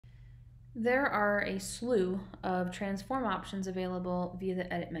There are a slew of transform options available via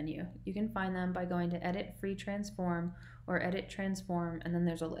the edit menu. You can find them by going to edit free transform or edit transform, and then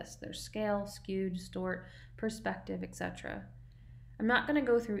there's a list. There's scale, skew, distort, perspective, etc. I'm not going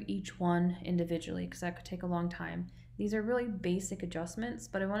to go through each one individually because that could take a long time. These are really basic adjustments,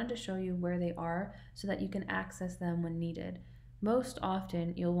 but I wanted to show you where they are so that you can access them when needed. Most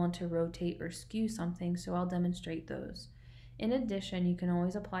often, you'll want to rotate or skew something, so I'll demonstrate those. In addition, you can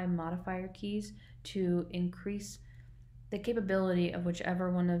always apply modifier keys to increase the capability of whichever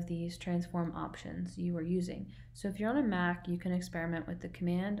one of these transform options you are using. So if you're on a Mac, you can experiment with the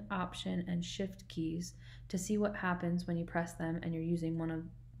Command, Option, and Shift keys to see what happens when you press them and you're using one of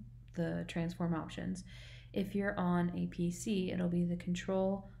the transform options. If you're on a PC, it'll be the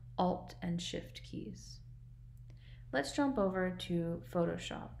Control, Alt, and Shift keys. Let's jump over to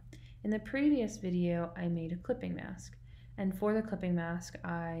Photoshop. In the previous video, I made a clipping mask. And for the clipping mask,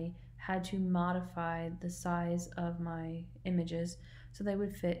 I had to modify the size of my images so they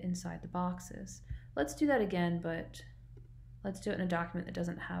would fit inside the boxes. Let's do that again, but let's do it in a document that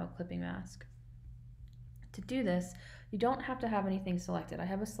doesn't have a clipping mask. To do this, you don't have to have anything selected. I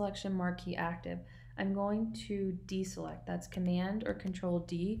have a selection marquee active. I'm going to deselect. That's Command or Control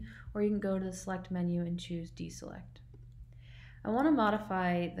D, or you can go to the select menu and choose deselect. I want to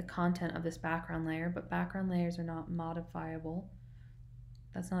modify the content of this background layer, but background layers are not modifiable.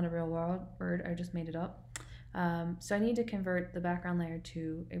 That's not a real word, I just made it up. So I need to convert the background layer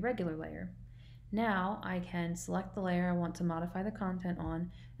to a regular layer. Now I can select the layer I want to modify the content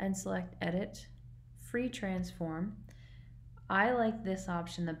on and select Edit, Free Transform. I like this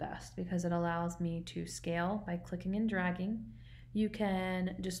option the best because it allows me to scale by clicking and dragging. You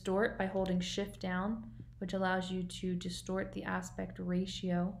can distort by holding Shift down, which allows you to distort the aspect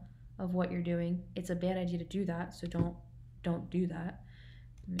ratio of what you're doing. It's a bad idea to do that, so don't do that.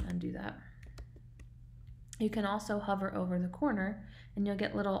 Let me undo that. You can also hover over the corner and you'll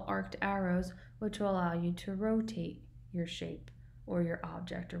get little arced arrows, which will allow you to rotate your shape or your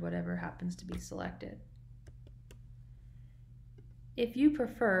object or whatever happens to be selected. If you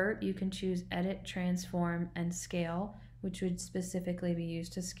prefer, you can choose Edit, Transform, and Scale, which would specifically be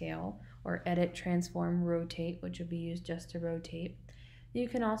used to scale, or Edit, Transform, Rotate, which would be used just to rotate. You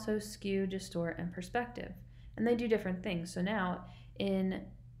can also skew, distort, and perspective, and they do different things. So now in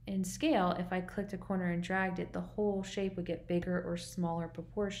scale, if I clicked a corner and dragged it, the whole shape would get bigger or smaller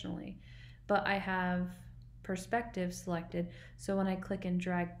proportionally. But I have perspective selected, so when I click and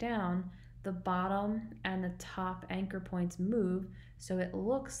drag down, the bottom and the top anchor points move, so it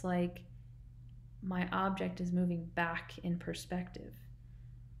looks like my object is moving back in perspective.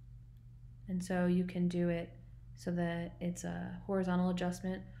 And so you can do it so that it's a horizontal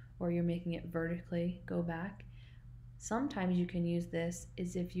adjustment or you're making it vertically go back. Sometimes you can use this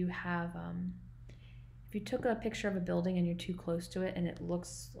is if you have, if you took a picture of a building and you're too close to it and it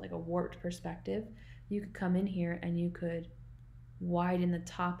looks like a warped perspective, you could come in here and you could widen the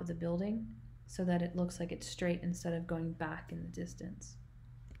top of the building so that it looks like it's straight instead of going back in the distance.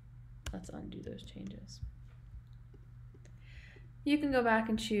 Let's undo those changes. You can go back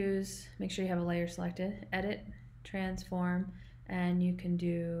and choose, make sure you have a layer selected, Edit, Transform, and you can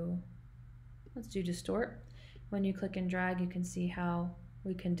do, let's do Distort. When you click and drag, you can see how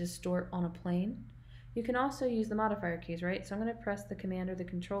we can distort on a plane. You can also use the modifier keys, right? So I'm going to press the Command or the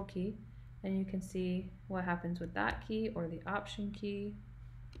Control key, and you can see what happens with that key or the Option key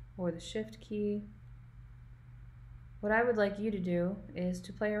or the Shift key. What I would like you to do is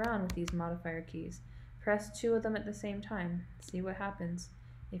to play around with these modifier keys. Press 2 of them at the same time. See what happens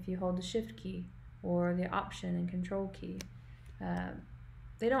if you hold the Shift key or the Option and Control key.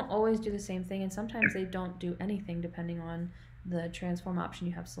 They don't always do the same thing, and sometimes they don't do anything depending on the transform option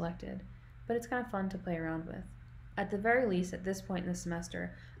you have selected. But it's kind of fun to play around with. At the very least, at this point in the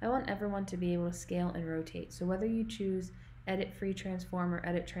semester, I want everyone to be able to scale and rotate. So whether you choose Edit Free Transform or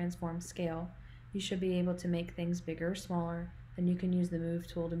Edit Transform Scale, you should be able to make things bigger or smaller, and you can use the Move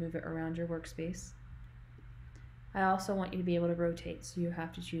tool to move it around your workspace. I also want you to be able to rotate, so you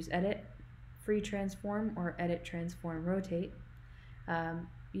have to choose Edit Free Transform or Edit Transform Rotate.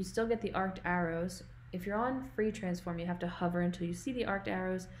 You still get the arced arrows. If you're on Free Transform, you have to hover until you see the arced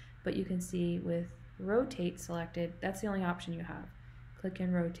arrows, but you can see with Rotate selected, that's the only option you have. Click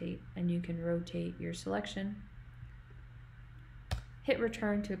and rotate, and you can rotate your selection. Hit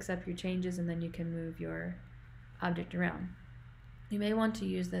return to accept your changes, and then you can move your object around. You may want to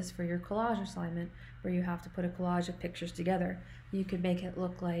use this for your collage assignment where you have to put a collage of pictures together. You could make it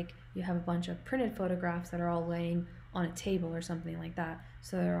look like you have a bunch of printed photographs that are all laying on a table or something like that,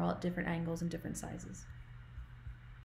 so they're all at different angles and different sizes.